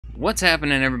What's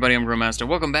happening, everybody? I'm Grillmaster.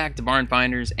 Welcome back to Barn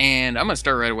Finders, and I'm gonna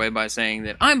start right away by saying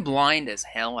that I'm blind as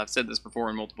hell. I've said this before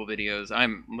in multiple videos.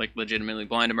 I'm like legitimately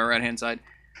blind on my right hand side.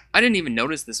 I didn't even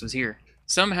notice this was here.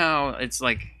 Somehow it's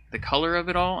like the color of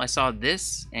it all. I saw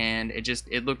this and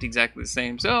it looked exactly the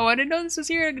same. So I didn't know this was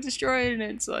here. I could destroy it, and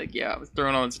it's like, yeah, I was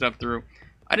throwing all that stuff through.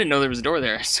 I didn't know there was a door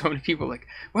there. So many people were like,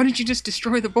 why didn't you just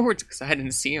destroy the boards? Because I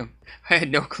didn't see them. I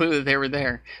had no clue that they were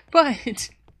there.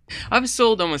 But I've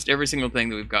sold almost every single thing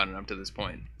that we've gotten up to this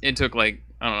point. It took like,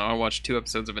 I don't know, I watched 2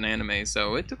 episodes of an anime,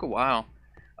 so it took a while.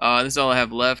 This is all I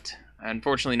have left.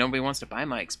 Unfortunately, nobody wants to buy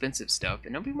my expensive stuff,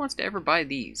 and nobody wants to ever buy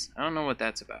these. I don't know what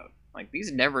that's about. Like,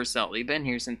 these never sell. They've been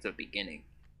here since the beginning.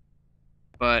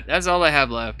 But that's all I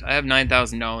have left. I have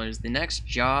 $9,000. The next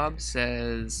job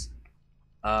says,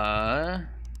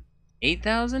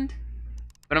 8,000?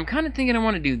 But I'm kind of thinking I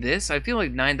want to do this. I feel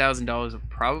like $9,000 would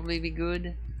probably be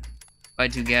good. Buy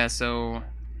 2 gas, so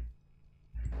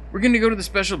we're gonna go to the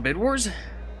special bid wars.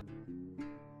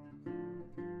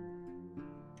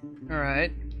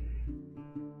 Alright.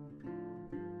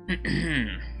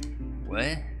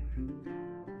 What?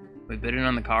 We bidding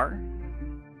on the car?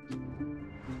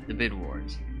 The bid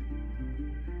wars.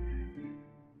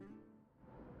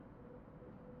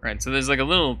 Right, so there's like a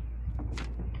little...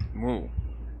 Whoa.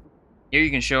 Here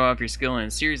you can show off your skill in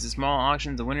a series of small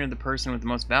auctions. The winner of the person with the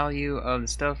most value of the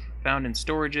stuff found in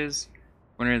storages.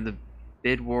 Winner of the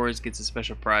bid wars gets a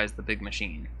special prize, the big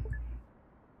machine.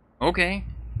 Okay.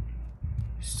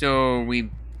 So we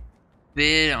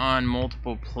bid on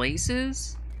multiple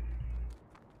places?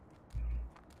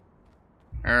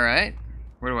 Alright.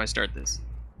 Where do I start this?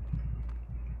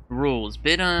 Rules.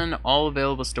 Bid on all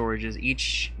available storages.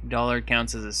 Each dollar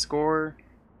counts as a score.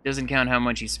 Doesn't count how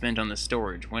much you spent on the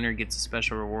storage. Winner gets a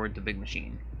special reward, the big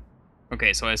machine.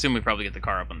 Okay, so I assume we probably get the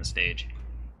car up on the stage.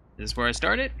 Is this where I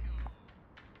start it?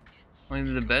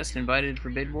 Only the best invited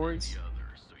for bid wars?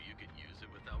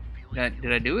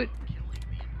 Did I do it?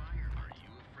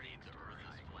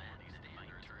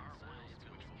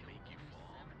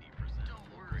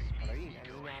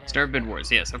 Start bid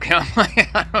wars, yes. Okay, I'm like,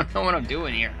 I don't know what I'm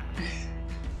doing here.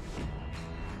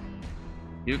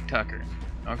 Duke Tucker.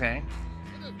 Okay.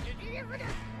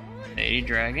 Lady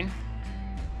Dragon.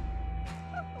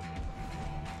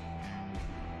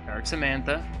 Dark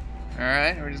Samantha.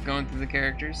 Alright, we're just going through the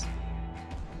characters.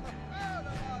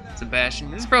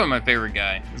 Sebastian. This is probably my favorite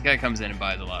guy. This guy comes in and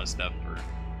buys a lot of stuff for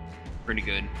pretty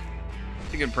good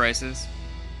prices.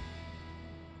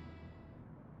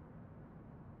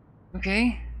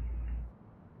 Okay.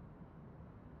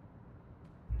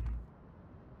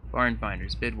 Barn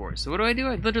Finders, bid wars. So what do?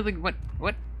 I literally, what?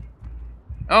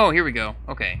 Oh, here we go.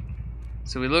 Okay.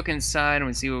 So we look inside and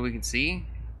we see what we can see.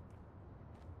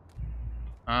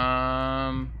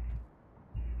 I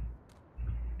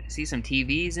see some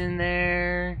TVs in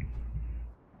there.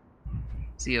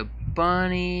 See a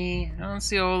bunny. I don't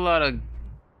see a whole lot of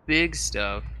big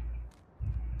stuff.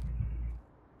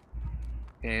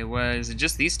 Okay, what is it?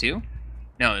 Just these 2?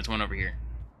 No, there's one over here.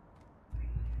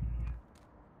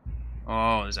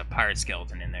 Oh, there's a pirate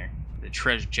skeleton in there. The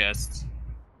treasure chests.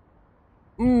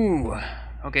 Ooh.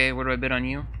 Okay, what do I bid on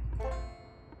you?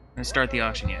 Let's start the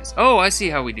auction, yes. Oh, I see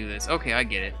how we do this. Okay, I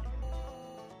get it.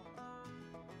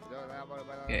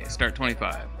 Okay, start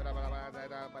 25.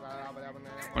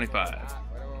 25.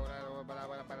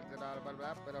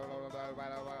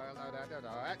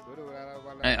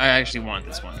 I actually want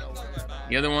this one.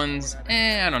 The other ones,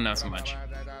 I don't know so much.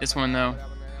 This one, though,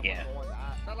 yeah.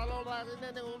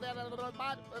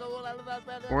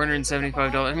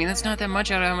 $475. I mean, that's not that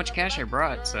much out of how much cash I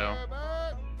brought, so...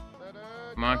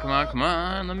 Come on, come on, come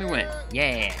on, let me win.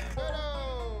 Yeah.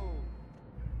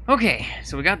 Okay,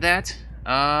 so we got that.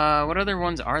 What other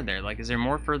ones are there? Like, is there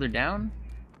more further down?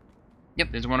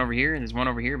 Yep, there's one over here, and there's one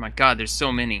over here. My god, there's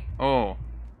so many. Oh.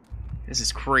 This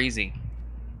is crazy.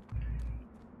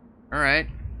 Alright,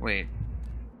 wait.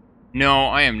 No,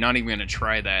 I am not even gonna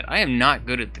try that. I am not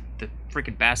good at the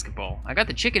freaking basketball. I got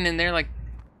the chicken in there, like,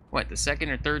 what, the 2nd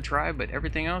or 3rd try, but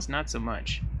everything else, not so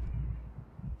much.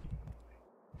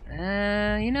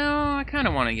 You know, I kind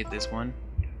of want to get this one.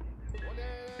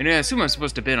 And I assume I'm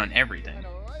supposed to bid on everything.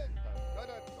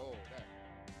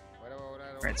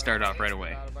 Alright, start off right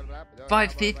away.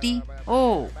 550?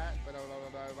 Oh!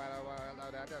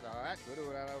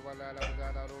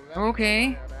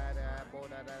 Okay.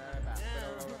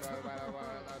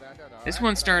 This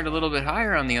one started a little bit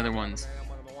higher on the other ones.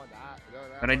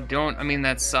 But I mean,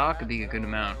 that saw could be a good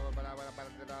amount.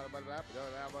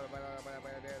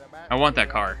 I want that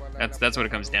car. That's what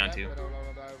it comes down to.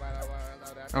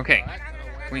 Okay.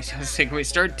 Can we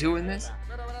start doing this?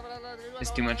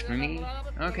 It's too much for me.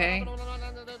 Okay.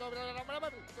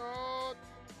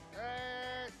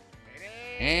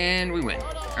 And we win.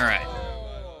 Alright.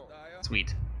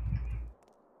 Sweet.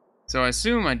 So I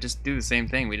assume I just do the same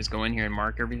thing. We just go in here and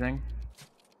mark everything.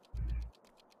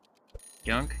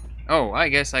 Junk. Oh, I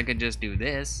guess I could just do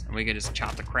this, and we could just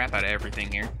chop the crap out of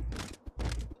everything here.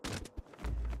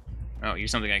 Oh,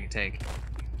 here's something I can take.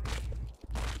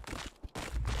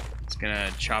 Just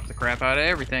gonna chop the crap out of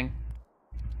everything.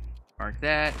 Mark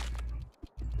that.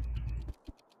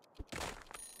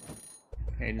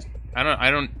 Okay, just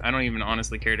I don't even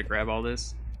honestly care to grab all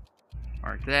this.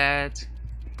 Mark that.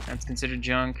 That's considered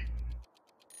junk.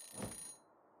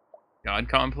 God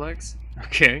complex.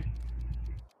 Okay.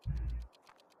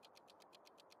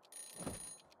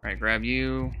 Alright, grab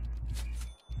you.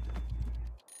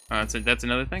 That's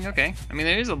another thing? Okay. I mean,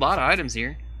 there is a lot of items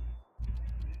here.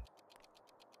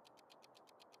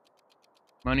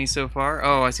 Money so far?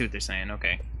 Oh, I see what they're saying.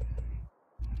 Okay.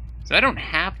 So I don't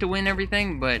have to win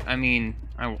everything, but, I mean,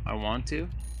 I want to.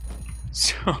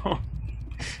 So,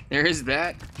 there is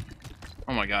that.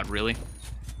 Oh my god, really?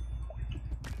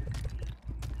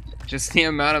 Just the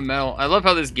amount of metal. I love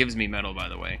how this gives me metal, by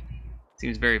the way.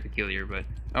 Seems very peculiar, but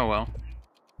oh well.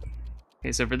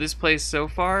 Okay, so for this place so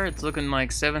far, it's looking like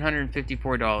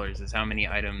 $754 is how many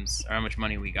items, or how much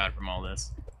money we got from all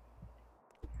this.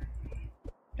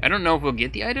 I don't know if we'll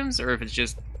get the items, or if it's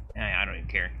just... I don't even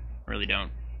care. I really don't.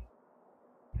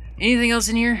 Anything else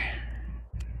in here?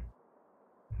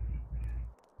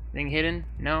 Thing hidden?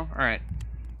 No? Alright.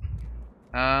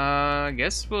 I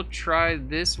guess we'll try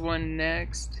this one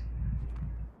next.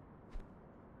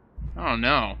 Oh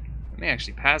no. Let me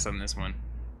actually pass on this one.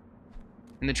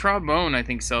 And the trombone, I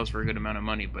think, sells for a good amount of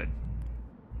money, but...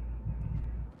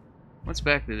 What's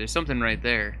back there? There's something right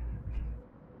there.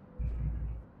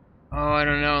 Oh, I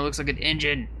don't know. It looks like an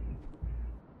engine.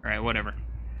 Alright, whatever.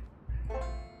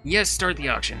 Yes, start the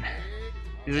auction.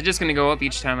 Is it just going to go up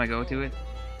each time I go to it?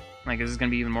 Like, is this going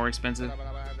to be even more expensive?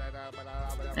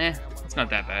 It's not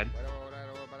that bad.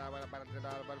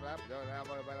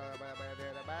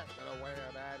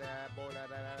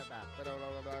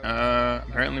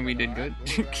 Apparently we did good.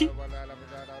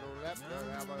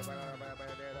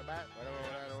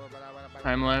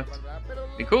 Time left.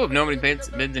 Be cool if nobody bids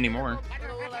anymore.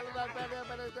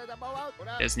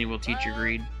 Destiny will teach your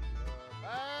greed.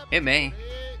 It may.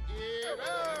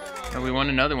 And we won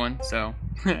another one, so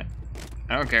I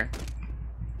don't care.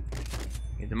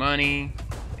 Get the money,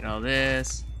 get all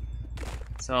this,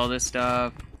 sell all this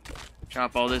stuff,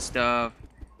 chop all this stuff.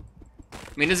 I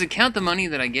mean, does it count the money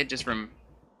that I get just from...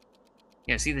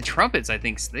 Yeah, see, the trumpets, I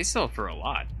think, they sell for a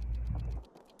lot.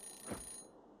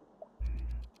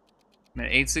 I'm at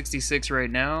 866 right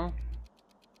now.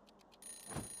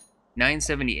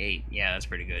 978. Yeah, that's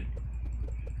pretty good.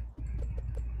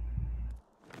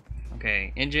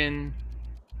 Okay, engine.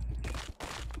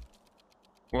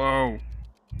 Whoa.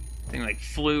 Thing like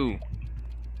flew.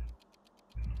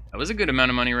 That was a good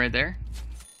amount of money right there.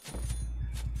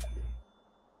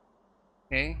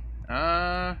 Okay.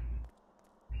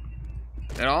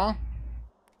 Is that all?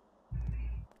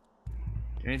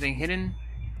 Anything hidden?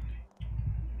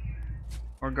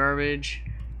 More garbage.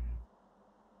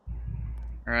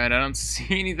 Alright, I don't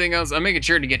see anything else. I'm making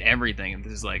sure to get everything. If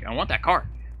this is like, I want that car.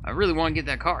 I really want to get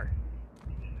that car.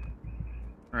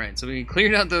 Alright, so we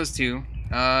cleared out those two.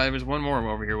 There was one more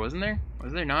over here, wasn't there?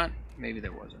 Was there not? Maybe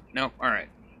there wasn't. No, alright.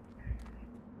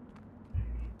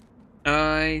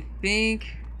 I think...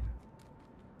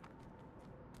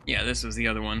 Yeah, this was the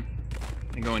other one. I'm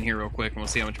gonna go in here real quick and we'll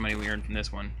see how much money we earned from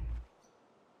this one.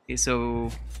 Okay, so...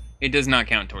 It does not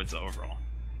count towards the overall.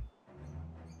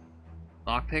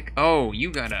 Lockpick? Oh,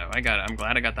 you got a... I got it. I'm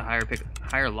glad I got the higher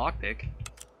lockpick.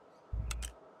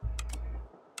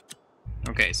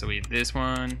 Okay, so we have this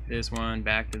one,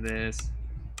 back to this.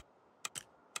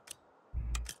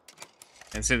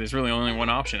 And so there's really only one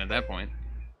option at that point.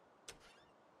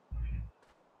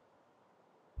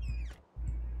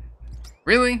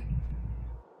 Really?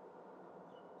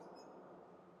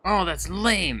 Oh, that's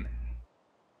lame.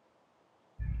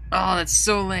 Oh, that's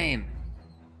so lame.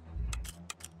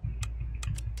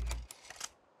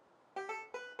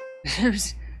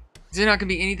 Is there not gonna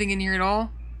be anything in here at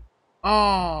all?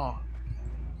 Oh.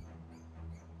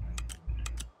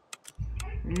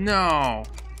 No.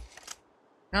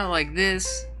 Not like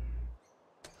this.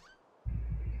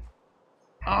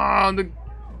 Oh,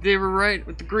 they were right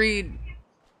with the greed.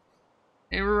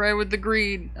 They were right with the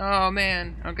greed. Oh,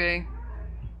 man. Okay.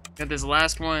 Got this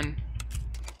last one.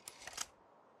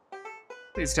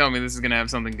 Please tell me this is gonna have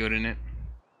something good in it.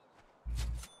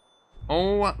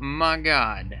 Oh my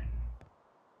god.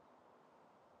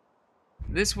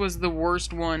 This was the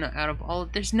worst one out of all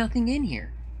of... There's nothing in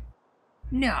here.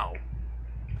 No.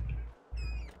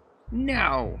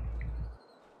 No.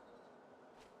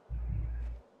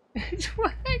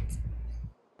 What?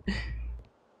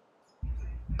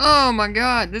 Oh my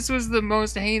god, this was the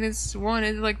most heinous one.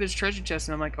 It's like this treasure chest,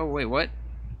 and I'm like, oh wait, what?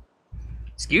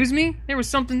 Excuse me? There was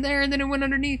something there, and then it went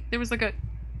underneath. There was like a...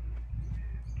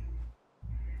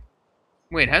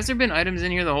 Wait, has there been items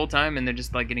in here the whole time, and they're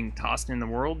just like getting tossed in the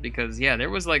world? Because, yeah, there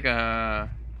was like a...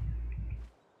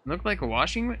 Looked like a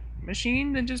washing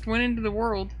machine that just went into the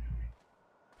world.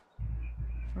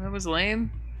 That was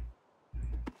lame.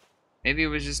 Maybe it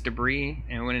was just debris,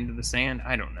 and it went into the sand.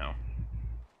 I don't know.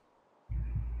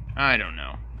 I don't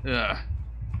know. Ugh.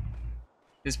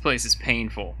 This place is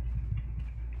painful.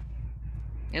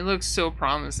 It looks so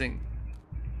promising.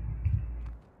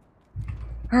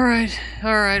 Alright,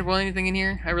 alright. Well, anything in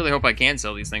here? I really hope I can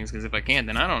sell these things, because if I can't,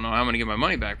 then I don't know how I'm going to get my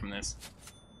money back from this.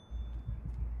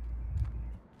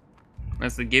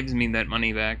 Unless it gives me that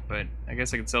money back, but I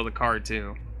guess I could sell the car,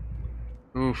 too.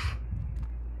 Oof.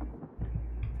 I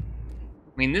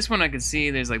mean, this one I could see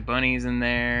there's, like, bunnies in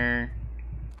there.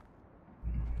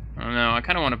 I don't know, I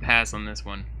kind of want to pass on this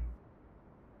one.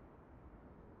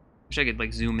 Wish I could,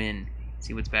 like, zoom in,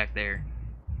 see what's back there.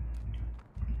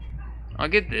 I'll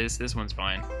get this. This one's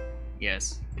fine.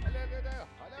 Yes.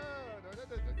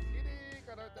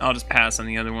 I'll just pass on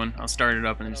the other one. I'll start it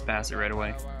up and then just pass it right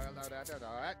away.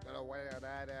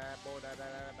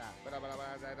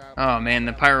 Oh man,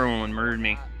 the pyro one murdered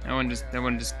me. That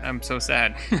one just, I'm so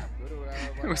sad.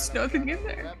 There was nothing in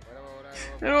there.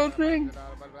 That whole thing.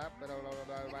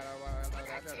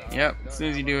 Yep, as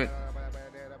soon as you do it.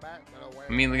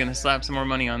 I'm immediately gonna slap some more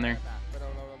money on there.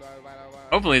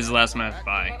 Hopefully this is the last one I have to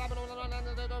buy.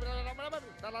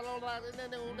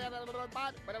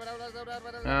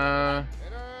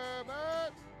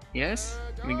 Yes?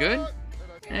 We good?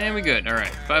 And we good.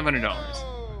 Alright, $500.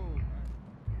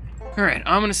 Alright,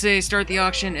 I'm gonna say start the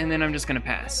auction, and then I'm just gonna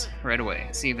pass right away.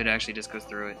 See if it actually just goes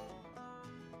through it.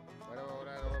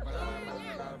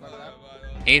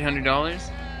 $800?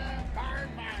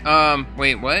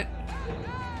 Wait, what?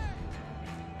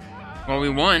 Well, we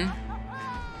won.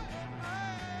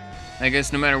 I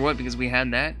guess no matter what, because we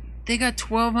had that. They got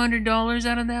 $1,200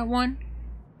 out of that one?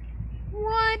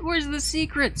 What? Where's the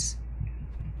secrets?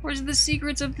 Where's the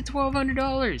secrets of the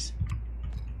 $1,200?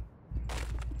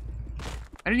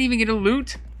 I didn't even get a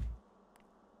loot.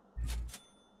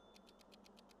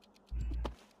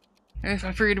 I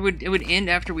figured it would end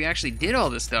after we actually did all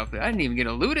this stuff, but I didn't even get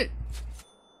to loot it.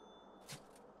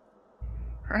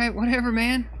 Alright, whatever,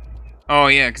 man. Oh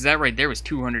yeah, because that right there was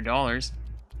 $200.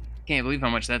 Can't believe how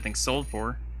much that thing sold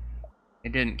for.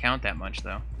 It didn't count that much,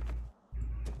 though.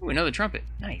 Ooh, another trumpet.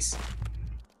 Nice.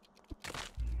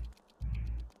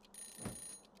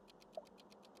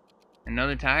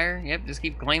 Another tire? Yep, just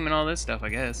keep claiming all this stuff, I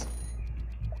guess.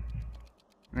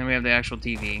 And then we have the actual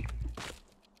TV.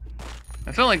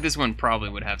 I felt like this one probably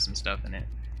would have some stuff in it.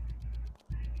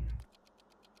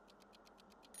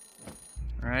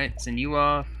 Alright, send you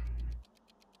off.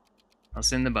 I'll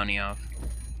send the bunny off.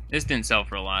 This didn't sell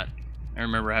for a lot. I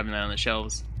remember having that on the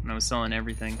shelves when I was selling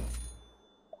everything.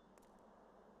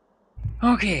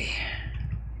 Okay.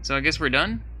 So I guess we're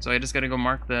done. So I just gotta go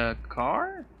mark the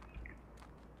car?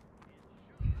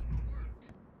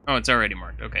 Oh, it's already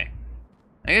marked. Okay.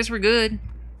 I guess we're good.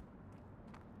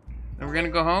 So we're gonna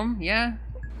go home? Yeah?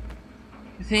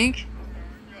 You think?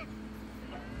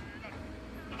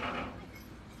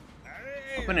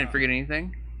 Hope I didn't forget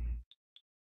anything.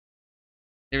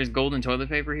 There's golden toilet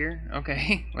paper here?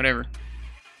 Okay, whatever.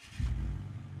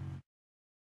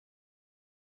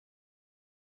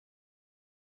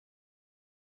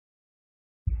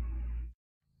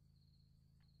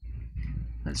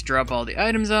 Let's drop all the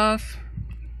items off.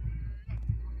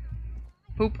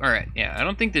 Poop. Alright, yeah, I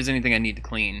don't think there's anything I need to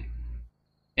clean.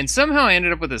 And somehow I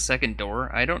ended up with a second door.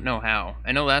 I don't know how.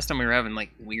 I know last time we were having,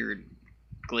 like, weird,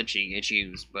 glitchy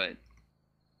issues, but...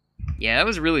 yeah, that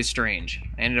was really strange.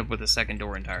 I ended up with a second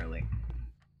door entirely.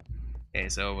 Okay,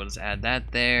 so we'll just add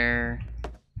that there.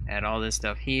 Add all this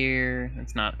stuff here.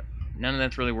 That's not... none of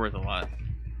that's really worth a lot.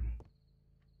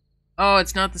 Oh,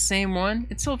 it's not the same one?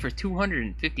 It sold for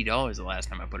 $250 the last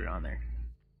time I put it on there.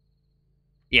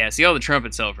 Yeah, see, all the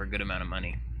trumpets sell for a good amount of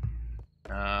money.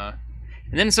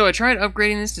 And then, so I tried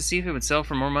upgrading this to see if it would sell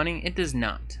for more money. It does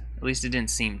not. At least it didn't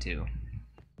seem to.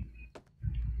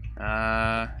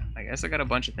 I guess I got a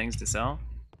bunch of things to sell.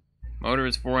 Motor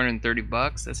is 430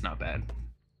 bucks. That's not bad.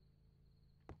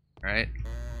 Right?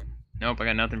 Nope, I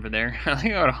got nothing for there. I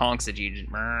think I got a honks at you.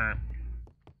 Just...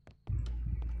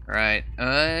 Right.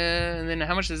 And then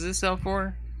how much does this sell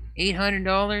for?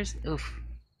 $800? Oof.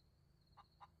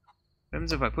 What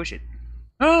happens if I push it?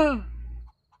 Ah!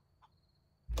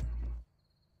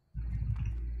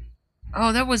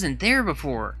 Oh, that wasn't there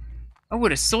before. I would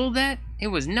have sold that. It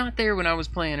was not there when I was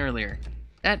playing earlier.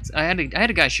 I had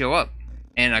a guy show up,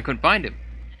 and I couldn't find him.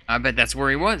 I bet that's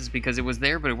where he was, because it was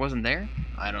there, but it wasn't there.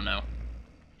 I don't know.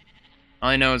 All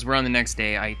I know is we're on the next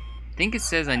day. I think it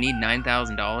says I need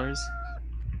 $9,000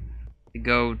 to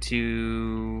go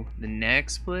to the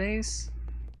next place.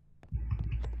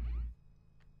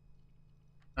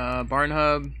 Barn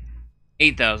Hub,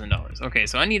 $8,000. Okay,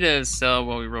 so I need to sell,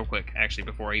 well, real quick, actually,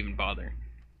 before I even bother.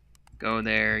 Go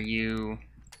there, you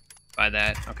buy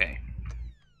that. Okay.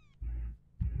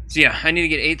 So yeah, I need to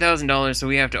get $8,000, so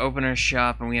we have to open our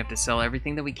shop and we have to sell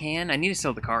everything that we can. I need to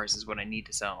sell the cars is what I need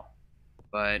to sell.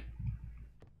 But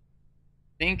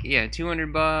I think, yeah,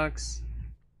 200 bucks.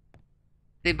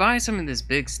 They buy some of this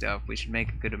big stuff, we should make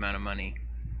a good amount of money.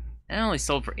 I only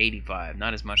sold for 85,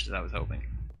 not as much as I was hoping.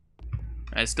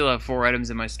 I still have 4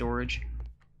 items in my storage.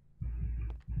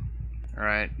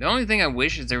 Alright, the only thing I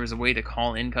wish is there was a way to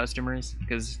call in customers,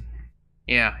 because,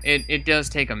 yeah, it does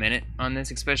take a minute on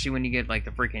this, especially when you get, like,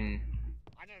 the freaking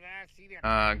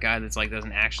guy that's, like,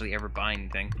 doesn't actually ever buy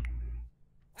anything.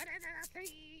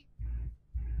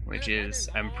 Which is,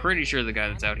 I'm pretty sure the guy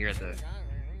that's out here at the...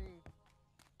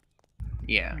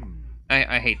 Yeah,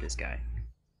 I hate this guy.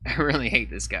 I really hate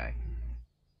this guy.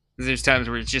 There's times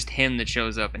where it's just him that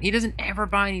shows up, and he doesn't ever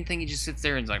buy anything. He just sits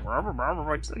there and is like,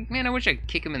 it's like, man, I wish I could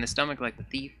kick him in the stomach like the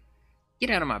thief.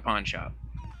 Get out of my pawn shop.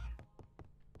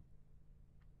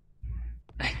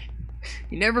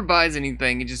 He never buys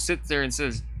anything. He just sits there and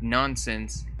says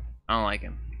nonsense. I don't like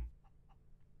him.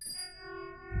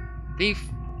 Thief,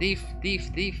 thief, thief,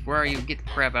 thief. Where are you? Get the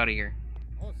crap out of here.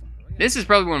 This is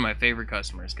probably one of my favorite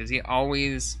customers, because he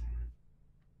always...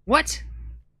 What?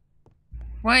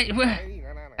 What?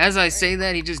 As I say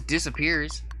that, he just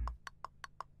disappears.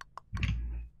 There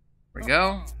we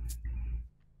go.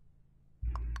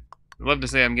 I'd love to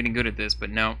say I'm getting good at this,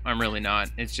 but no, I'm really not.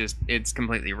 It's just, it's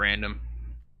completely random.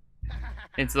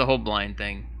 It's the whole blind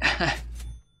thing.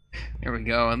 There we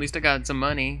go. At least I got some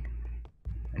money.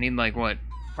 I need, like, what?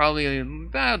 Probably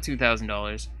about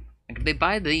 $2,000. And if they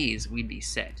buy these, we'd be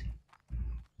set.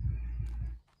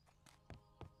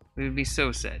 We would be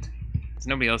so set. There's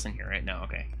nobody else in here right now.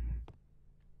 Okay.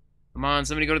 Come on,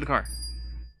 somebody go to the car.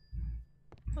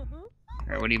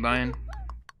 Alright, what are you buying?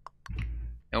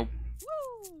 Nope.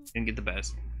 Didn't get the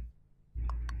best.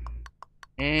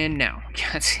 And now.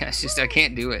 It's just, I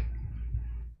can't do it.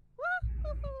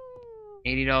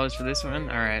 $80 for this one?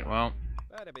 Alright, well.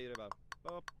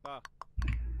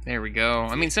 There we go.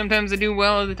 I mean, sometimes I do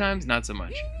well, other times not so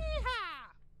much.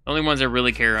 The only ones I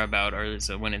really care about are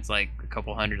so when it's like a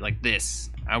couple hundred, like this.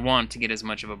 I want to get as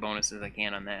much of a bonus as I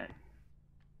can on that.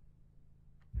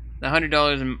 The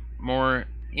 $100 and more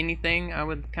anything I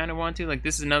would kind of want to. Like,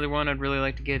 this is another one I'd really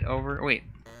like to get over. Wait.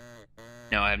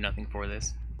 No, I have nothing for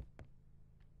this.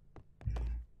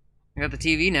 I got the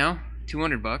TV now.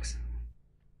 200 bucks.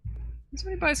 Can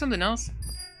somebody buy something else?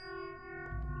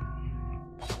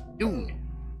 Dude.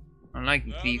 I like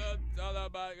you, thief.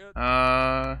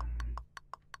 Oh.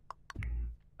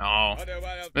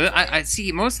 I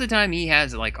see, most of the time he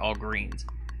has, like, all greens.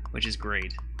 Which is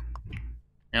great.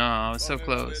 Oh, so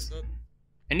close.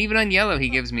 And even on yellow, he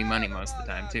gives me money most of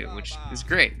the time, too, which is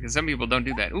great, because some people don't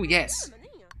do that. Ooh, yes!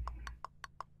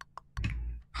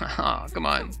 Haha, come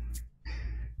on.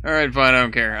 Alright, fine, I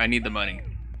don't care. I need the money.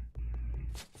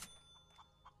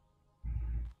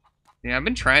 Yeah, I've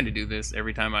been trying to do this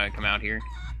every time I come out here.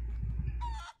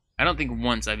 I don't think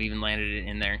once I've even landed it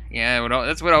in there. Yeah,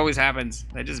 that's what always happens.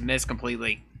 I just miss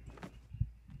completely.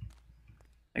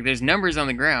 Like, there's numbers on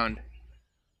the ground.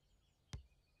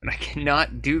 But I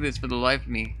cannot do this for the life of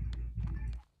me.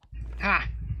 Ha!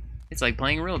 It's like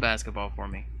playing real basketball for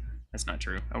me. That's not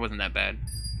true. I wasn't that bad.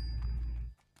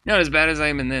 Not as bad as I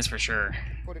am in this, for sure.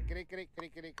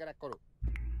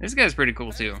 This guy's pretty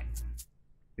cool, too.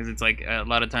 Because it's like, a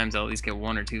lot of times I'll at least get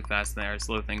 1 or 2 fast or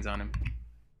slow things on him.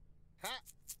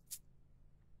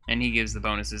 And he gives the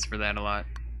bonuses for that a lot.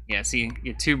 Yeah, see? You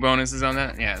get 2 bonuses on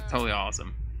that? Yeah, totally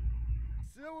awesome.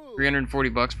 340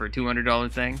 bucks for a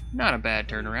 $200 thing. Not a bad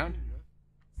turnaround.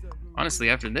 Honestly,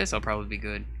 after this, I'll probably be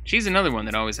good. She's another one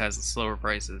that always has the slower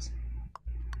prices.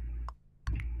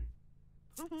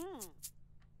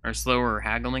 Or slower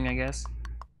haggling, I guess.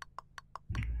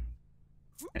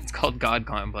 It's called God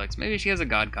Complex. Maybe she has a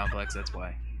God Complex, that's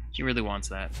why. She really wants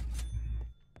that.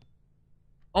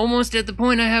 Almost at the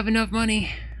point I have enough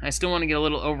money. I still want to get a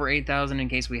little over 8,000 in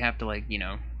case we have to, like, you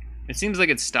know. It seems like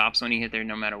it stops when you hit there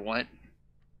no matter what.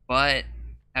 But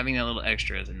having that little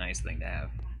extra is a nice thing to have.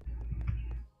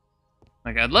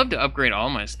 Like, I'd love to upgrade all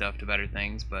my stuff to better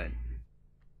things, but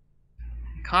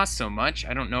It costs so much,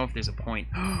 I don't know if there's a point.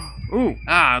 Ooh!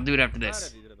 Ah, I'll do it after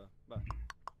this.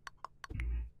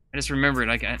 I just remembered,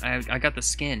 I got the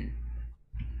skin.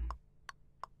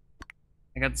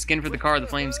 I got the skin for the car, the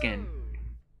flame skin.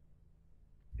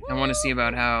 I want to see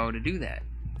about how to do that.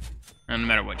 No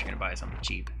matter what, you're going to buy something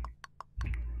cheap.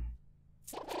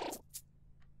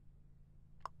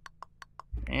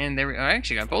 And there we I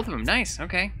actually got both of them. Nice,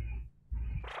 okay.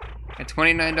 Got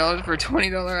 $29 for a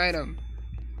 $20 item.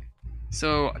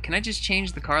 So, can I just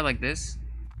change the car like this?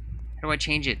 How do I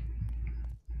change it?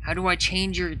 How do I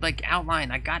change your, like,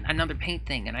 outline? I got another paint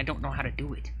thing, and I don't know how to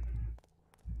do it.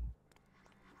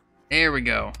 There we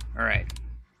go. Alright.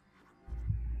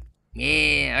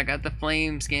 Yeah, I got the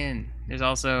flame skin. There's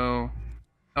also...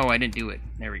 Oh, I didn't do it.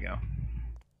 There we go.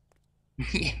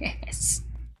 Yes!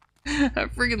 I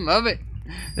freaking love it.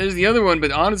 There's the other one,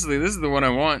 but honestly, this is the one I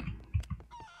want.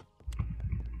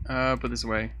 Put this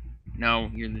away.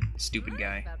 No, you're the stupid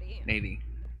guy. Maybe.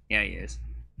 Yeah, he is.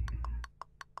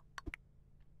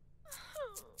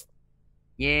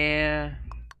 Yeah.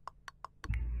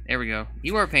 There we go.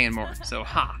 You are paying more, so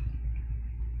ha.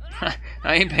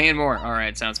 I ain't paying more.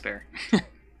 Alright, sounds fair.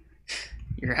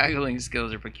 Your haggling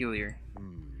skills are peculiar.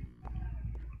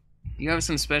 You have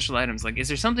some special items. Like, is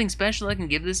there something special I can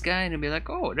give this guy? And he'll be like,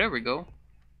 oh, there we go.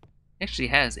 Actually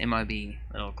has MIB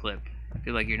little clip. I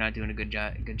feel like you're not doing a good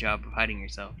job of hiding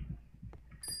yourself.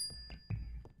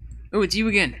 Oh, it's you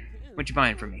again. What you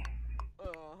buying from me?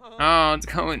 Oh, it's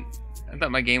going... I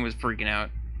thought my game was freaking out.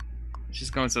 It's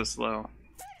just going so slow.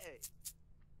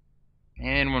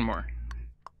 And one more.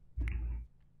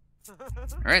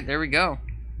 Alright, there we go.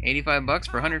 85 bucks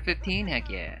for 115? Heck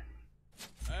yeah.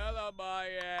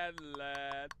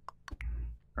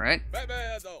 Alright.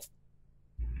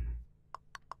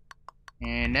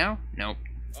 And now? Nope.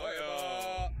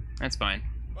 That's fine.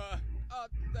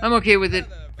 I'm okay with it.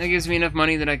 That gives me enough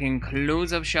money that I can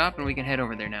close up shop and we can head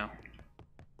over there now.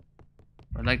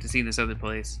 I'd like to see this other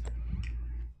place.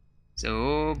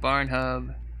 So, Barn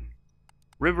Hub.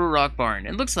 River Rock Barn.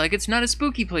 It looks like it's not a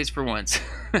spooky place for once.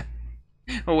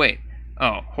 Oh, wait.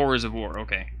 Oh, Horrors of War.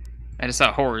 Okay. I just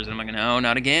saw horrors and I'm like, no,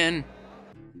 not again.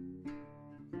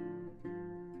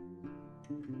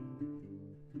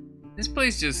 This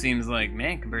place just seems like,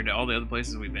 man, compared to all the other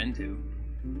places we've been to.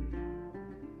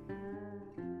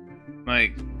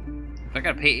 Like, if I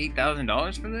gotta pay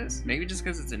 $8,000 for this? Maybe just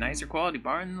because it's a nicer quality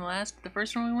barn than the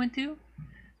first one we went to?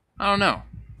 I don't know.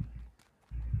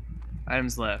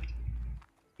 Items left.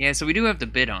 Yeah, so we do have to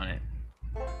bid on it.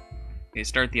 Okay,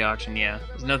 start the auction, yeah.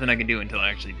 There's nothing I can do until I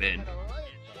actually bid.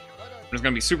 But it's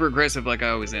gonna be super aggressive like I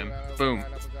always am. Boom.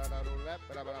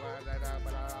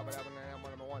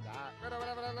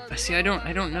 See, I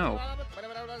don't know.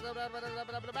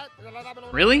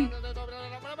 Really?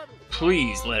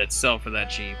 Please let it sell for that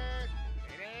cheap.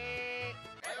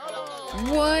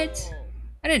 What?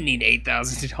 I didn't need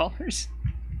 $8,000.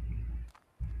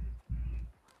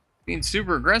 Being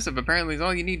super aggressive apparently is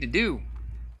all you need to do.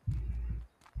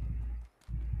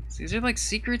 See, is there like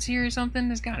secrets here or something?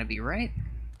 There's gotta be, right?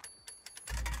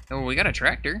 Oh, we got a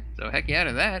tractor, so heck yeah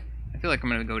to that. I feel like I'm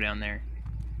gonna go down there.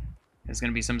 There's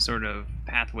gonna be some sort of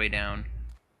pathway down.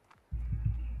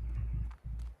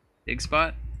 Dig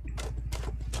spot?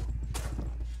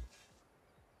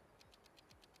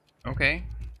 Okay.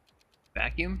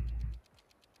 Vacuum?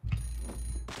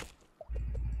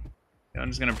 I'm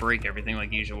just gonna break everything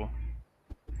like usual.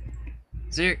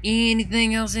 Is there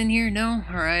anything else in here? No?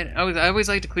 Alright. I always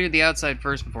like to clear the outside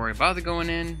first before I bother going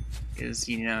in. Because,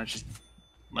 you know, it's just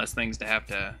less things to have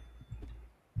to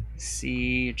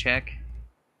see, check.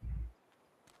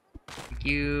 Thank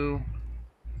you.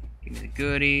 Give me the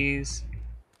goodies.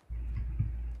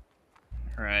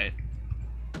 Alright.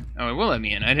 Oh, it will let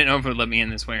me in. I didn't know if it would let me in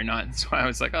this way or not. That's why I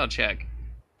was like, I'll check.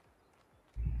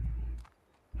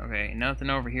 Okay, nothing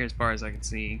over here as far as I can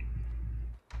see.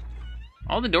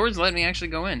 All the doors let me actually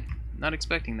go in. Not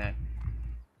expecting that.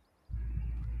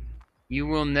 You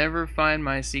will never find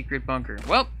my secret bunker.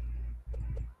 Well,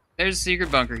 there's a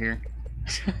secret bunker here.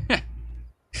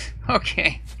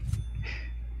 Okay.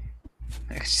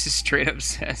 It just straight up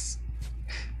says.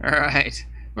 Alright.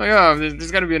 Like, oh,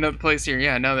 there's got to be another place here.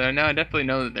 Yeah, now I definitely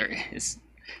know that there is.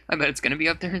 I bet it's going to be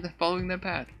up there following that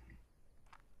path.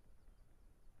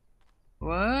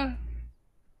 What?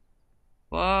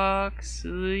 Fox,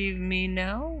 leave me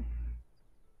now?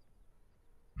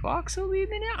 Fox will leave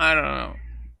me now? I don't know.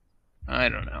 I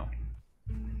don't know.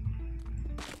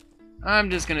 I'm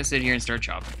just going to sit here and start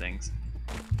chopping things.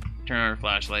 Turn on our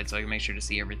flashlight so I can make sure to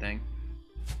see everything.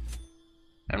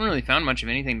 I haven't really found much of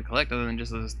anything to collect other than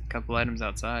just those couple items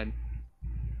outside.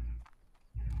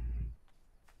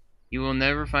 You will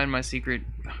never find my secret.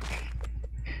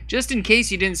 Just in case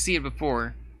you didn't see it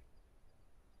before.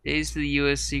 Days to the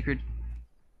U.S. Secret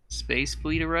Space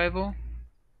Fleet arrival.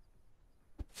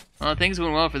 Well, things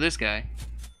went well for this guy.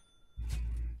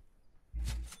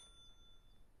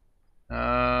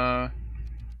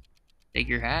 Take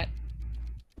your hat.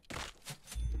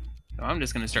 So I'm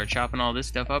just gonna start chopping all this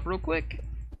stuff up real quick.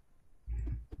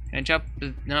 Can I chop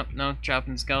the... Nope, no,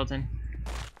 chopping the skeleton.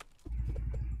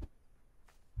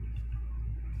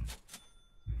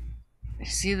 You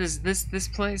see this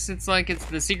place? It's like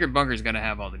the secret bunker's gonna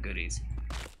have all the goodies.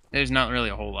 There's not really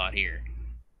a whole lot here.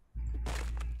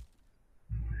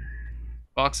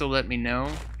 Fox will let me know.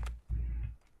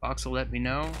 Fox will let me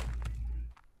know.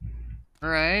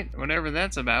 Alright, whatever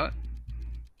that's about.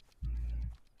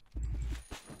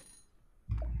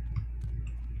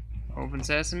 Open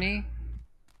sesame.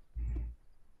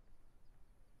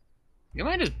 Am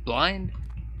I just blind?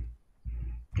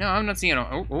 No, I'm not seeing.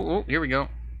 Oh, here we go.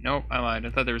 Nope, I lied. I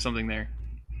thought there was something there.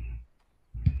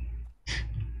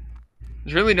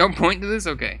 There's really no point to this?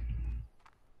 Okay.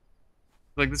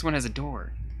 Like, this one has a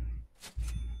door.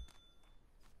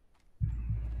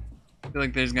 I feel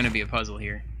like there's gonna be a puzzle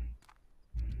here.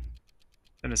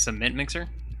 Is that a cement mixer?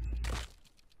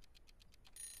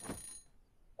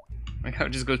 Like how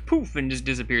it just goes poof and just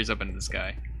disappears up into the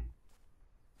sky.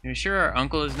 Are you sure our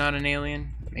uncle is not an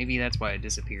alien? Maybe that's why it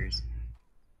disappears.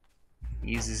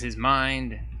 He uses his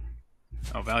mind.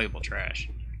 Oh, valuable trash.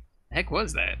 The heck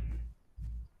was that?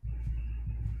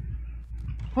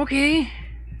 Okay.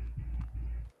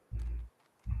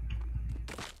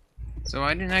 So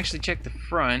I didn't actually check the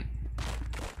front.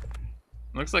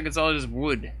 Looks like it's all just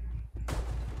wood.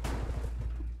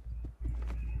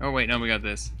 Oh wait, no, we got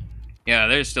this. Yeah,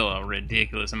 there's still a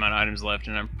ridiculous amount of items left,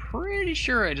 and I'm pretty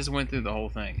sure I just went through the whole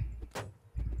thing.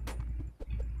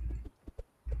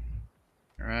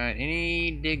 Alright, any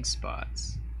dig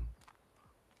spots?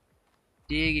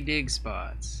 Dig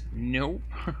spots. Nope.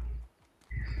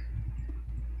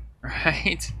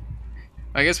 Right.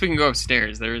 I guess we can go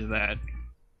upstairs. There's that.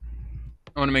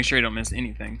 I want to make sure I don't miss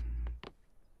anything.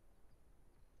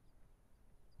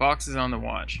 Fox is on the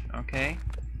watch. Okay.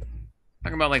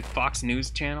 Talking about like Fox News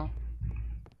Channel.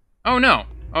 Oh no!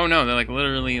 Oh no, they're like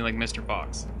literally like Mr.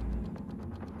 Fox.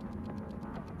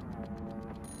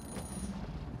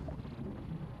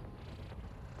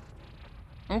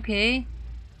 Okay.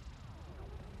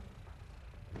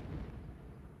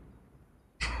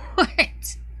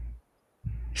 What?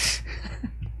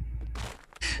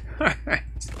 Alright.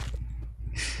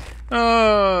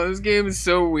 Oh, this game is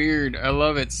so weird. I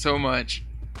love it so much.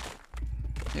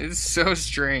 It's so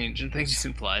strange. And thing just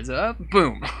flies up.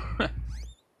 Boom.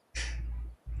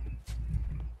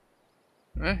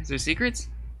 Is there secrets?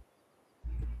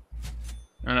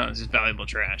 Oh no, it's just valuable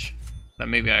trash. But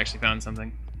maybe I actually found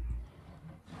something.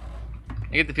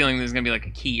 I get the feeling there's gonna be like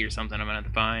a key or something I'm gonna have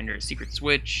to find, or a secret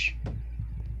switch.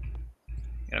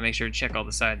 Gotta make sure to check all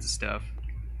the sides of stuff.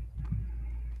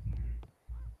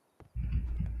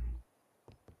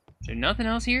 Is there nothing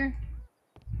else here?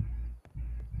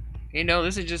 Okay, no,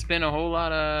 this has just been a whole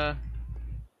lot of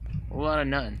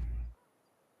none.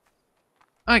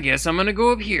 I guess I'm gonna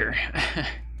go up here.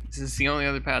 This is the only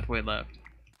other pathway left.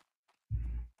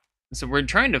 So we're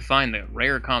trying to find the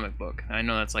rare comic book. I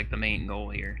know that's like the main goal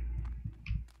here.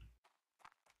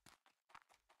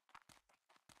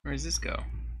 Where does this go?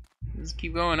 Does this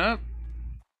keep going up?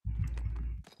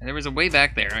 There was a way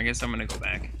back there. I guess I'm gonna go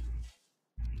back.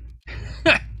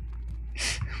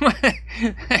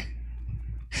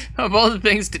 Of all the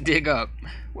things to dig up,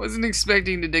 wasn't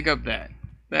expecting to dig up that.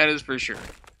 That is for sure.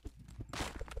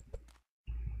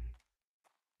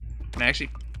 Can I actually?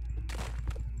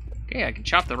 Okay, I can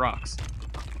chop the rocks.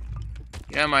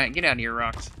 Get out of here,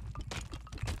 rocks.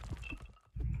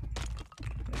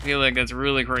 I feel like that's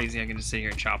really crazy. I can just sit here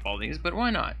and chop all these, but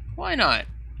why not? Why not?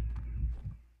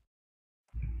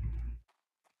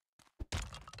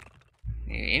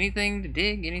 Anything to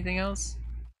dig? Anything else?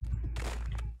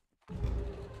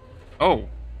 Oh.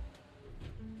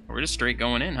 We're just straight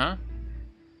going in, huh?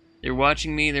 They're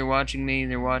watching me, they're watching me,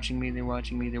 they're watching me, they're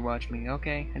watching me, they're watching me.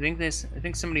 Okay, I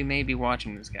think somebody may be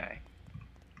watching this guy.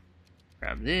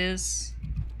 Grab this.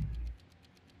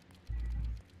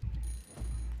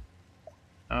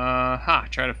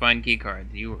 Try to find key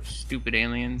cards. You stupid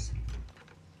aliens.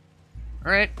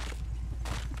 Alright.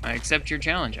 I accept your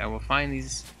challenge. I will find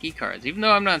these key cards. Even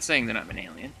though I'm not saying that I'm an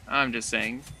alien. I'm just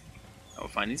saying I will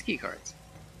find these key cards.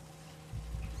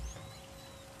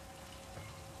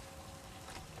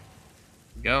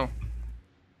 Go.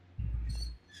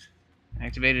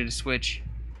 Activated a switch.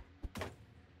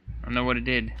 I don't know what it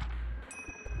did.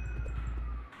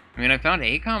 I mean, I found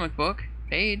a comic book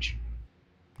page.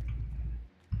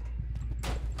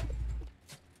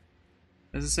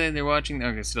 Does it say they're watching?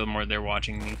 Okay, still more they're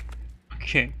watching me.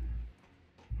 Okay.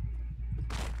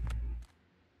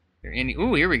 There any?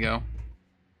 Ooh, here we go.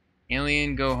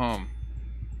 Alien, go home.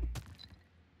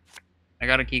 I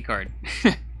got a key card.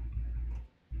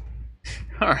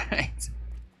 All right.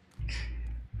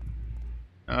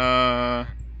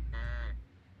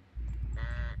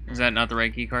 Is that not the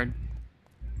right key card?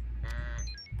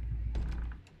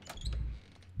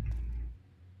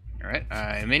 All right,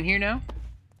 I'm in here now.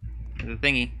 There's a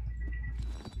thingy.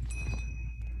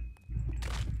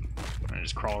 I'm gonna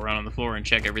just crawl around on the floor and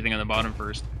check everything on the bottom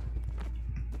first.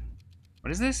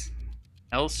 What is this?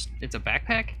 It's a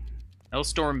backpack?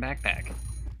 Hellstorm backpack.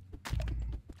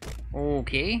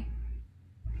 Okay.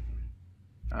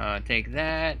 Take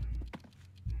that.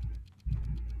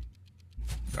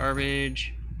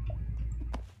 Garbage.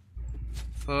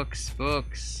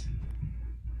 Books.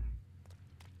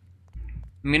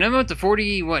 I mean, I'm up to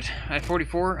 40, what? At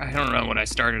 44? I don't know what I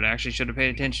started. I actually should have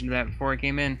paid attention to that before I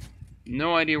came in.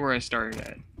 No idea where I started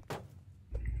at.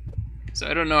 So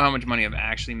I don't know how much money I've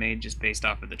actually made just based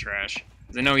off of the trash.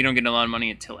 Because I know you don't get a lot of money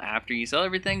until after you sell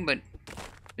everything, but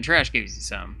the trash gives you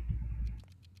some.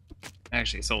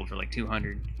 Actually, it sold for like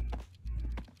 200.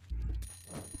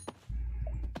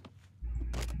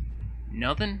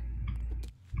 Nothing?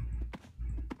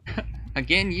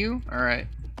 Again, you? Alright.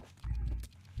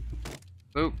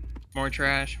 Boop. More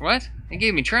trash. What? It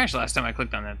gave me trash last time I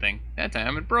clicked on that thing. That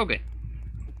time it broke it.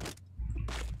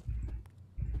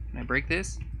 Can I break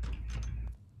this?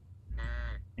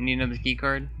 I need another key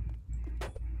card.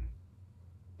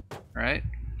 Alright.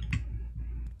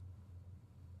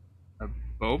 A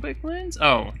Bobic lens?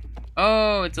 Oh.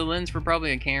 Oh, it's a lens for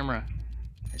probably a camera.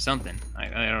 Or something. I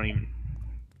don't even...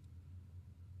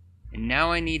 And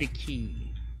now I need a key.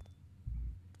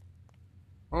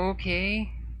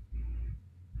 Okay.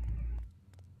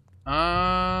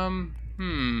 Oh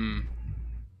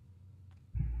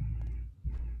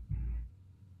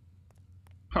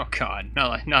God,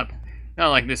 not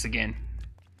like this again.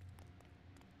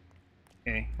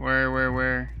 Okay,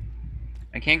 where?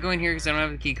 I can't go in here because I don't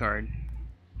have the key card.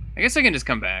 I guess I can just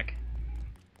come back.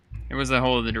 There was a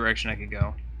whole other direction I could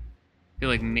go. I feel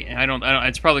like I don't.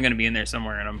 It's probably gonna be in there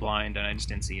somewhere, and I'm blind, and I just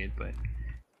didn't see it. But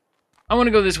I want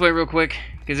to go this way real quick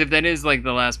because if that is like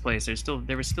the last place,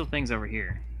 there were still things over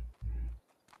here.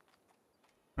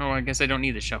 Oh, I guess I don't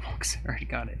need the shovel because I already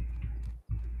got it.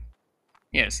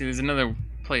 Yeah, see, there's another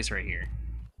place right here.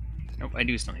 Nope, I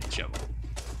do still need the shovel.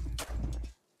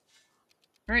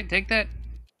 Alright, take that.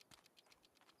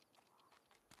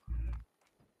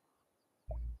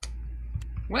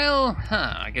 Well,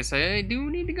 I guess I do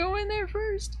need to go in there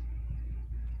first.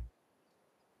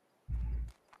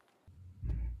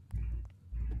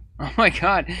 Oh my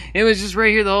God, it was just right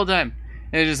here the whole time.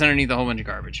 It was just underneath a whole bunch of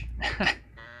garbage.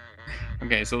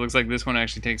 Okay, so it looks like this one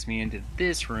actually takes me into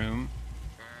this room.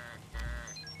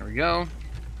 There we go.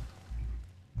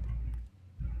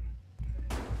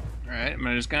 Alright,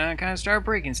 I'm just gonna kind of start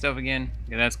breaking stuff again.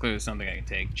 Yeah, that's clearly something I can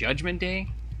take. Judgment Day?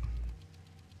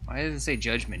 Why does it say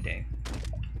Judgment Day?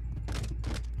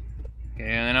 Okay,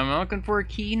 and then I'm looking for a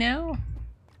key now?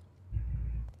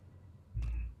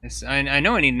 I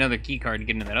know I need another key card to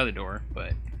get into that other door,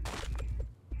 but...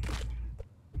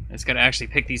 I just gotta actually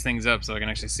pick these things up so I can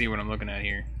actually see what I'm looking at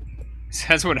here. So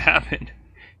that's what happened.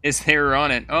 Is they were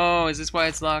on it. Oh, is this why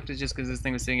it's locked? It's just because this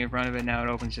thing was sitting in front of it. Now it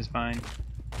opens just fine.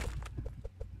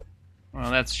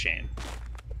 Well, that's a shame.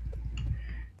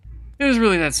 It was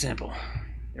really that simple.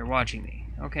 They're watching me.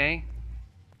 Okay.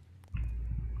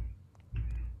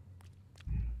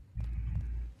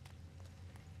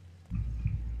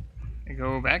 I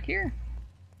go back here?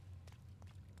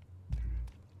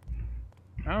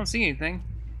 I don't see anything.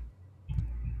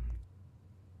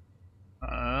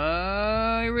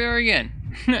 Here we are again.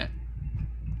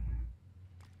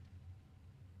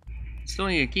 Still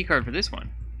need a key card for this one.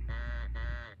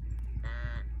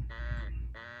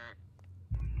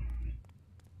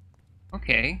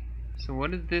 Okay, so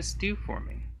what did this do for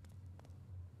me?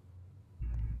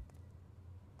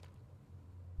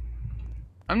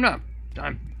 I'm not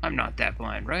that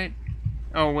blind, right?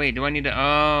 Oh wait, do I need to?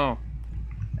 Oh.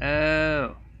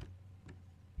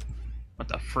 What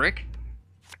the frick?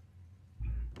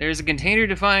 There's a container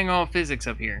defying all physics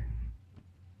up here.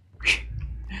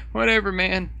 Whatever,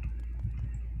 man.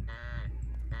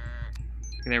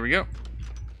 There we go.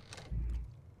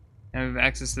 Now we have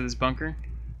access to this bunker.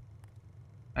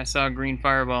 I saw a green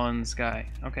fireball in the sky.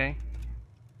 Okay.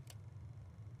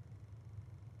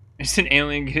 There's an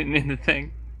alien getting in the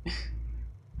thing.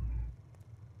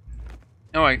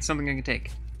 Oh, wait, something I can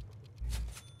take.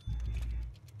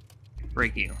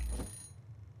 Break you.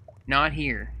 Not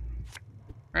here.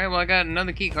 Alright, well, I got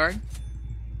another key card.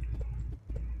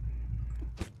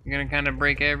 You're gonna kind of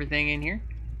break everything in here.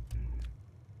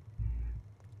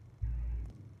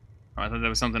 Oh, I thought there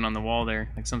was something on the wall there,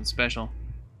 like something special.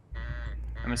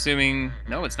 I'm assuming...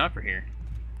 No, it's not for here.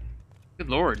 Good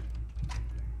lord.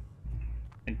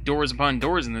 And doors upon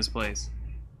doors in this place.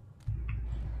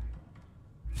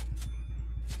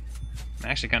 I'm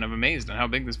actually kind of amazed on how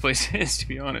big this place is, to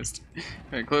be honest.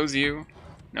 Alright, close you.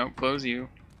 Nope, close you.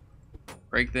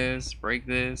 Break this, break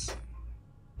this.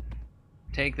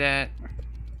 Take that.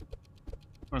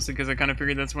 Mostly because I kind of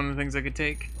figured that's one of the things I could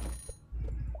take.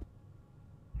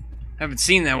 I haven't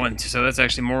seen that one, so that's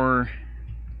actually more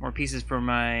pieces for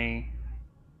my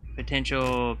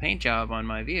potential paint job on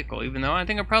my vehicle, even though I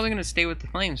think I'm probably going to stay with the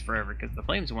flames forever, because the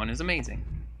flames one is amazing.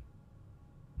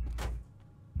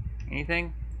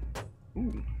 Anything?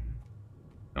 Ooh.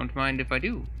 Don't mind if I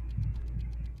do.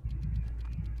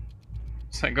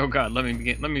 It's like, oh god, let me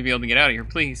be able to get out of here,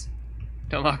 please.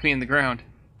 Don't lock me in the ground.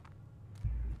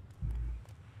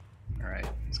 Alright,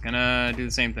 it's gonna do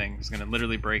the same thing. It's gonna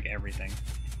literally break everything.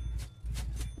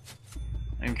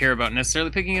 I don't care about necessarily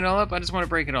picking it all up, I just want to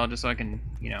break it all just so I can,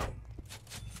 you know.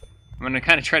 I'm gonna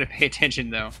kind of try to pay attention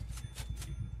though.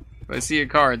 If I see a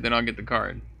card, then I'll get the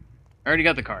card. I already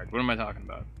got the card, what am I talking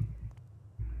about?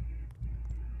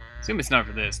 Assume it's not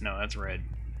for this. No, that's red.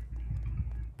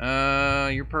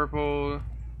 You're purple.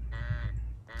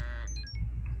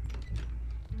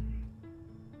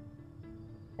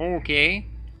 Okay.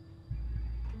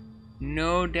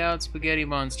 No doubt spaghetti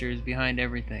monster is behind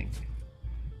everything.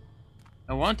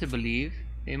 I want to believe.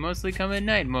 They mostly come at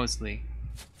night, mostly.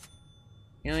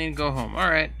 Alien, go home.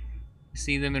 Alright.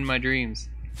 See them in my dreams.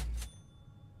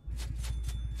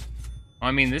 Well,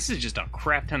 I mean, this is just a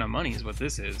crap ton of money is what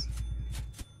this is.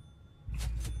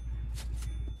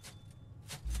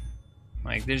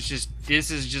 Like, this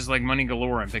is just like money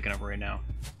galore I'm picking up right now.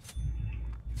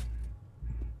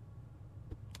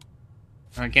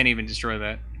 I can't even destroy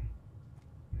that.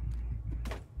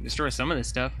 Destroy some of this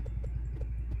stuff.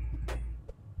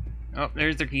 Oh,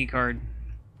 there's the key card.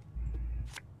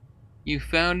 You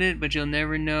found it, but you'll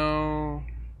never know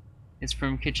it's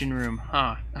from kitchen room.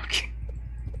 Huh. Okay.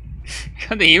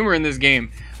 Got the humor in this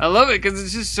game. I love it because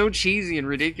it's just so cheesy and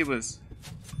ridiculous.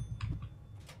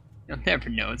 You'll never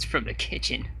know it's from the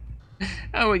kitchen.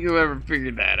 How will you ever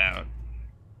figure that out?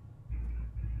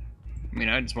 I mean,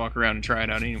 I'd just walk around and try it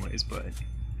out anyways, but...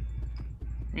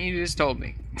 You just told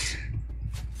me.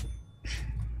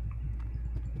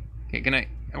 Okay, can I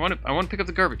want to pick up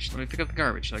the garbage. Let me pick up the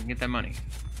garbage so I can get that money.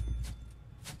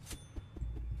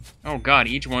 Oh god,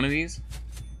 each one of these?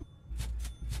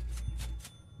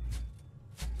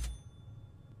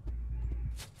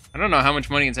 I don't know how much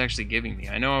money it's actually giving me.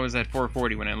 I know I was at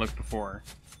 440 when I looked before.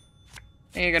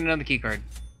 Hey, I got another key card.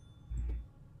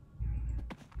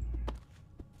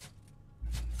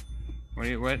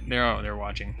 What? They're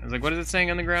watching. I was like, what is it saying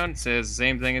on the ground? It says the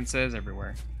same thing it says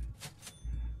everywhere.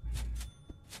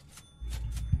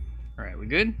 Alright, we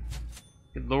good?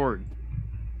 Good lord.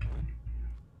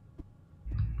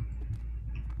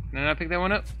 Did I not pick that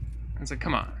one up? I was like,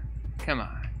 come on. Come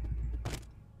on.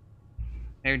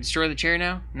 Can I destroy the chair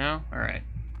now? No? Alright.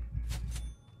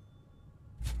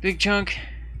 Big chunk.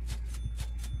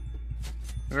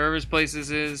 Whoever's place this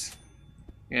is,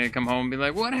 you're gonna come home and be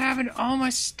like, what happened to all my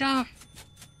stuff?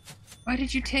 Why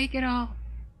did you take it all?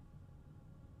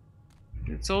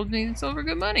 It sold for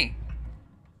good money.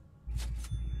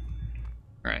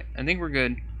 Alright, I think we're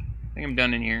good. I think I'm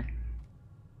done in here.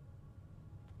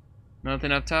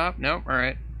 Nothing up top? Nope,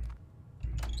 alright.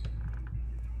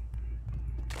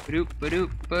 Ba-doop,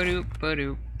 ba-doop, ba-doop,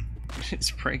 ba-doop.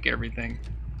 Just break everything.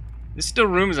 There's still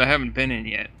rooms I haven't been in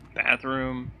yet.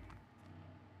 Bathroom.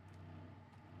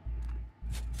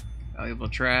 Valuable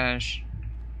trash.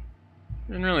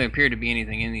 Doesn't really appear to be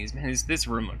anything in these. Man, this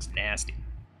room looks nasty.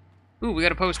 Ooh, we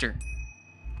got a poster.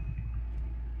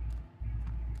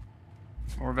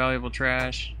 More valuable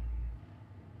trash.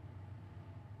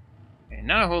 Okay,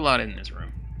 not a whole lot in this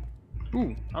room.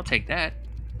 Ooh, I'll take that.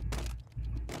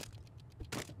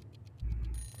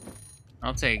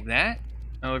 I'll take that.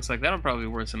 That looks like that'll probably be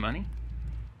worth some money.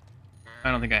 I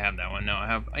don't think I have that one. No, I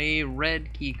have a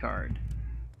red key card.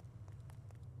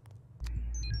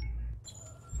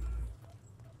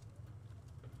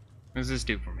 What does this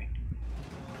do for me?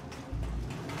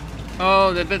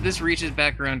 Oh, I bet this reaches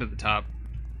back around to the top.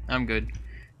 I'm good.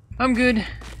 I'm good.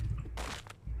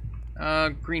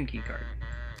 Green key card.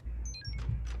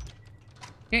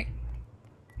 Okay.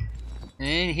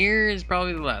 And here is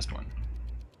probably the last one.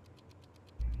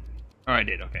 Oh, I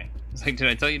did, okay. It's like, did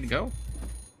I tell you to go?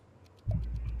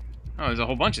 Oh, there's a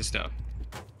whole bunch of stuff.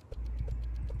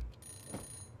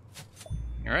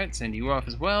 Alright, send you off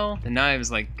as well. The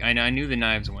knives, like, I knew the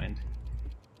knives went.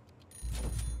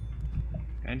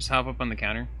 Can I just hop up on the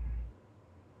counter?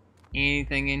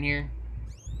 Anything in here?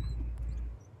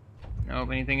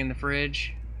 Nope, anything in the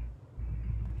fridge?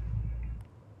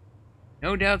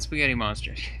 No doubt Spaghetti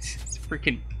Monster. It's a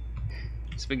freaking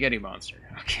Spaghetti Monster.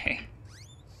 Okay.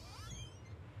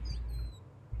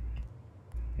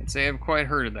 I'd say I've quite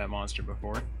heard of that monster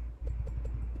before.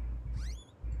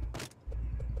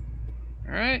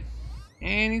 Alright.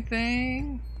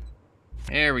 Anything?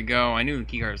 There we go. I knew the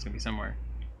keycard was going to be somewhere.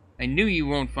 I knew you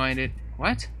won't find it.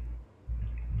 What?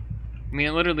 I mean,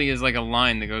 it literally is like a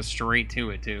line that goes straight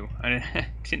to it, too. I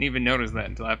didn't even notice that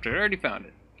until after I already found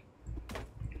it.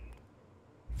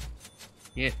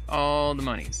 Get all the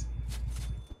monies.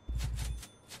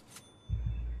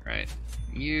 Right.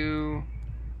 You...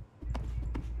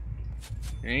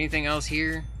 Is there anything else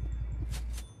here?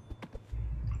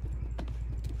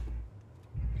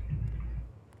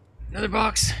 Another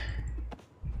box.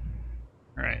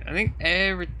 Alright, I think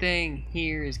everything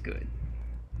here is good.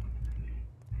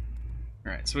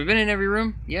 Alright, so we've been in every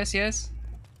room. Yes, yes.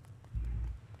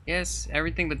 Yes,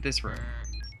 everything but this room.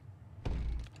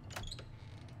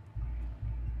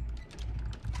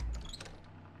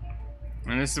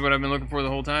 And this is what I've been looking for the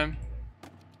whole time.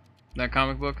 That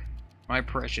comic book. My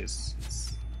precious.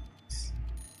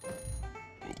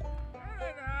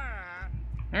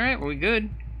 Alright, well, we good.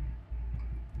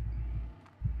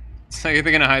 It's like if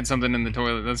they're gonna hide something in the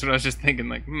toilet. That's what I was just thinking,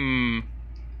 like,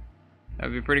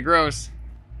 that'd be pretty gross.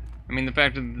 I mean, the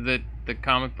fact that the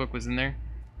comic book was in there.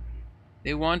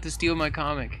 They want to steal my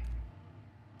comic.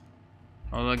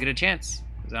 Well, they'll get a chance,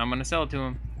 because I'm gonna sell it to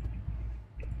them.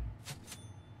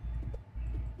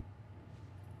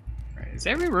 Alright, does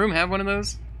every room have one of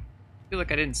those? I feel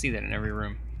like I didn't see that in every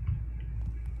room.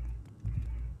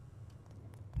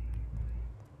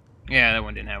 Yeah, that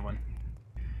one didn't have one.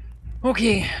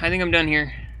 Okay, I think I'm done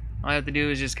here. All I have to do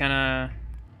is just kind of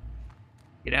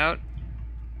get out.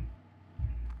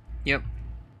 Yep.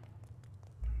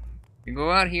 You go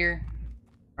out here,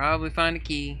 probably find a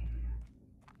key.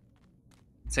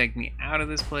 Take me out of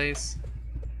this place.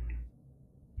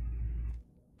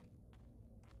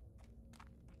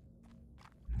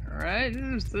 Alright,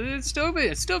 it's still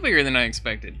big. It's still bigger than I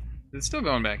expected. It's still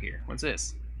going back here. What's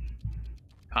this?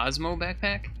 Cosmo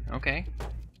backpack? Okay.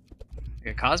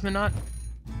 Like a cosmonaut?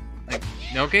 Like,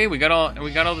 okay, we got all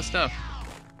the stuff.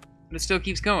 But it still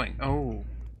keeps going. Oh.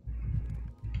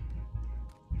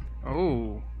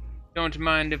 Oh. Don't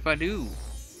mind if I do.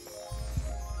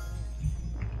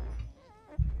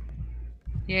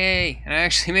 Yay, and I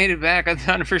actually made it back. I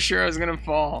thought for sure I was gonna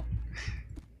fall.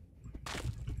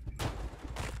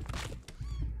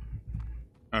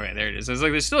 Okay, there it is. I was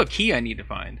like, there's still a key I need to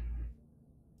find.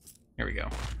 There we go.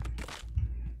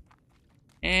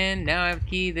 And now I have a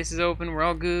key. This is open. We're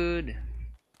all good.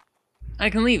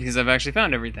 I can leave because I've actually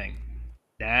found everything.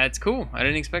 That's cool. I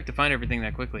didn't expect to find everything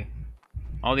that quickly.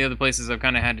 All the other places I've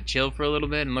kind of had to chill for a little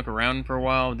bit and look around for a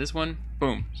while. This one,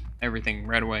 boom, everything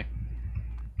right away.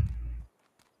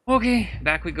 Okay,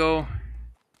 back we go.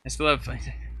 I still have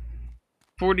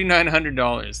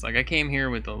 $4,900. Like, I came here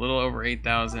with a little over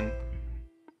 8,000.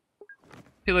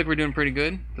 Feel like we're doing pretty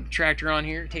good. Put the tractor on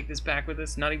here, take this back with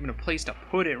us. Not even a place to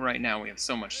put it right now. We have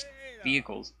so much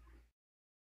vehicles.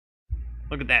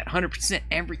 Look at that, 100%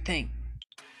 everything.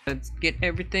 Let's get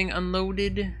everything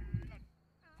unloaded.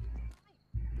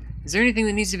 Is there anything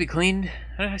that needs to be cleaned?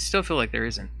 I still feel like there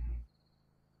isn't.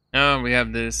 Oh, we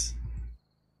have this.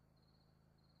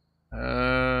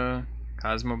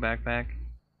 Cosmo backpack.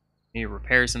 Need to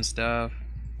repair some stuff.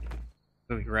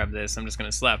 So we grab this. I'm just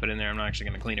gonna slap it in there. I'm not actually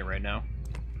gonna clean it right now.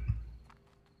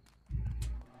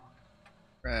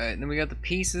 Right, and then we got the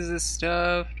pieces of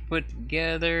stuff to put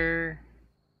together.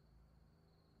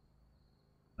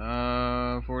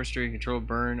 Forestry, control,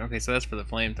 burn. Okay, so that's for the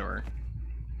flamethrower.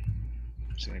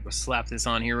 Just gonna go slap this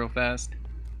on here real fast.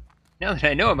 Now that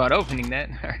I know about opening that,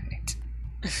 alright.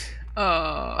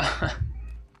 Oh,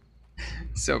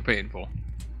 so painful.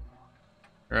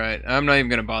 Alright, I'm not even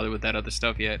gonna bother with that other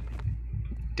stuff yet.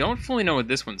 Don't fully know what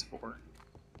this one's for.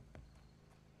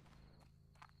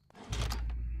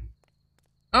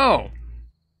 Oh!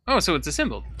 Oh, so it's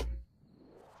assembled.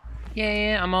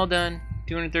 Yeah, I'm all done.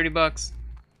 230 bucks.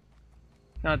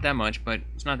 Not that much, but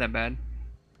it's not that bad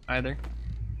either.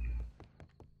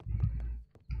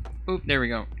 Oop, there we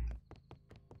go.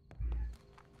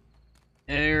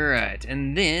 Alright,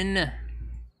 and then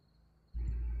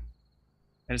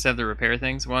I just have to repair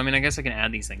things. Well, I mean, I guess I can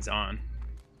add these things on.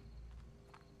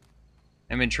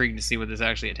 I'm intrigued to see what this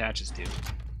actually attaches to.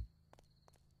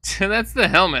 So that's the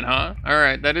helmet, huh?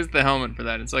 Alright, that is the helmet for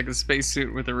that. It's like a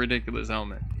spacesuit with a ridiculous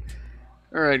helmet.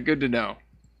 Alright, good to know.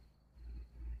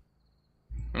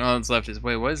 And all that's left is,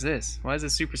 wait, what is this? Why is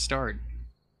it super starred?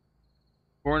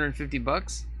 450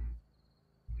 bucks?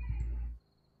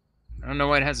 I don't know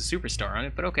why it has a superstar on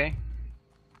it, but okay.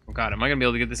 Oh god, am I gonna be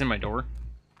able to get this in my door?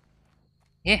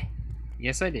 Yeah.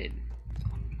 Yes, I did.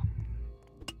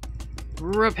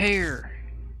 Repair.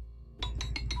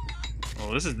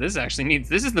 Well, this actually needs.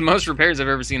 This is the most repairs I've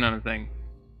ever seen on a thing.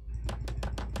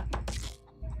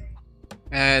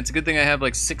 It's a good thing I have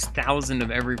like 6,000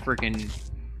 of every freaking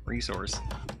resource.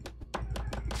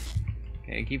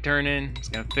 Okay, keep turning.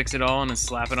 Just gonna fix it all and then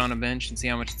slap it on a bench and see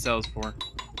how much it sells for.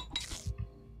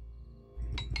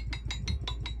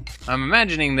 I'm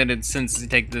imagining that it's, since it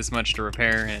takes this much to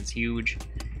repair and it's huge,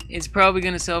 it's probably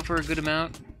gonna sell for a good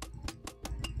amount.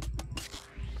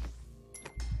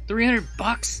 300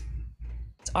 bucks?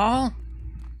 That's all?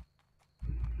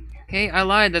 Okay, I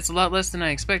lied. That's a lot less than I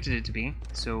expected it to be.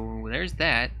 So there's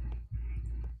that.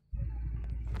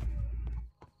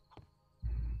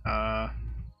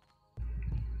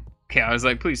 Okay, I was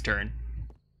like, please turn.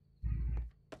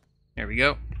 There we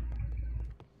go.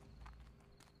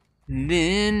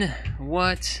 Then,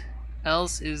 what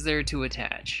else is there to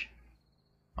attach?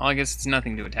 Well, I guess it's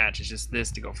nothing to attach. It's just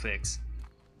this to go fix.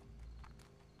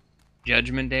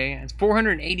 Judgment Day. It's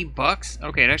 480 bucks?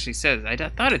 Okay, it actually says. I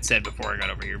thought it said before I got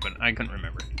over here, but I couldn't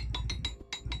remember.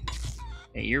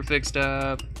 Hey, you're fixed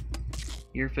up.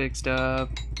 You're fixed up.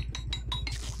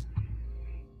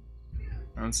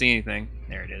 I don't see anything.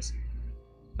 There it is.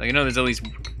 Like, I know there's at least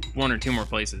 1 or 2 more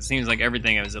places. Seems like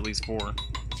everything has at least 4.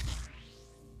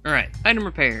 Alright, item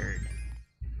repaired.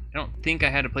 I don't think I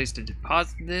had a place to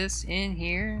deposit this in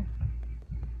here.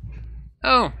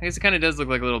 Oh, I guess it kind of does look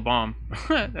like a little bomb.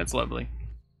 That's lovely.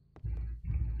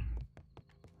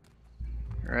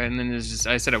 Alright, and then there's just,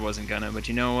 I said I wasn't gonna, but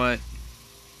you know what?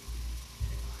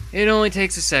 It only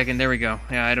takes a second. There we go.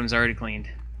 Yeah, item's already cleaned.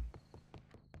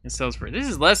 It sells for, this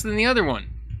is less than the other one.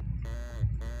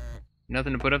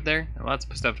 Nothing to put up there? Lots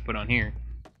of stuff to put on here.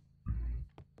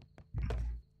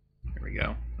 There we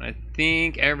go. I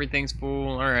think everything's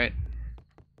full. Alright.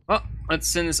 Oh, let's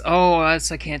send this. Oh, I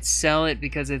can't sell it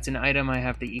because it's an item I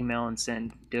have to email and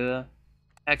send. Duh.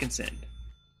 I can send.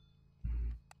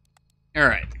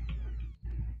 Alright.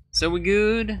 So we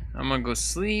good? I'm gonna go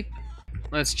sleep.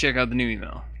 Let's check out the new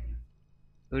email.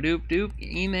 Doop doop.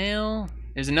 Email.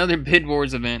 There's another Bid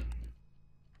Wars event.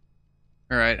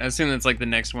 Alright, I assume that's like the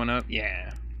next one up.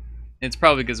 Yeah. It's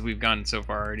probably because we've gotten so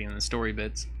far already in the story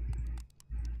bits.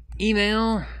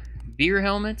 Email. Beer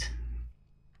helmet.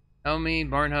 Tell me,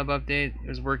 Barn Hub update. I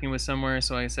was working with somewhere,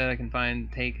 so I said I can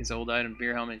take his old item,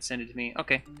 beer helmet, and send it to me.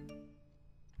 Okay.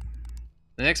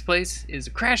 The next place is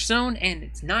a crash zone, and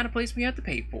it's not a place we have to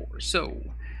pay for. So,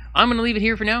 I'm going to leave it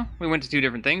here for now. We went to 2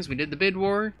 different things. We did the bid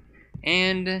war,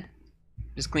 and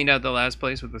just cleaned out the last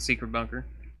place with the secret bunker.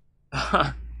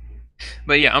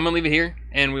 But yeah, I'm going to leave it here,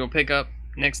 and we'll pick up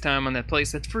next time on that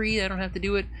place that's free. I don't have to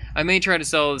do it. I may try to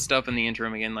sell the stuff in the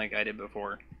interim again like I did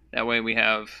before. That way we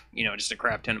have, you know, just a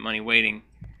crap ton of money waiting.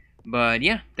 But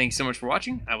yeah, thanks so much for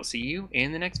watching. I will see you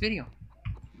in the next video.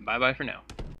 Bye-bye for now.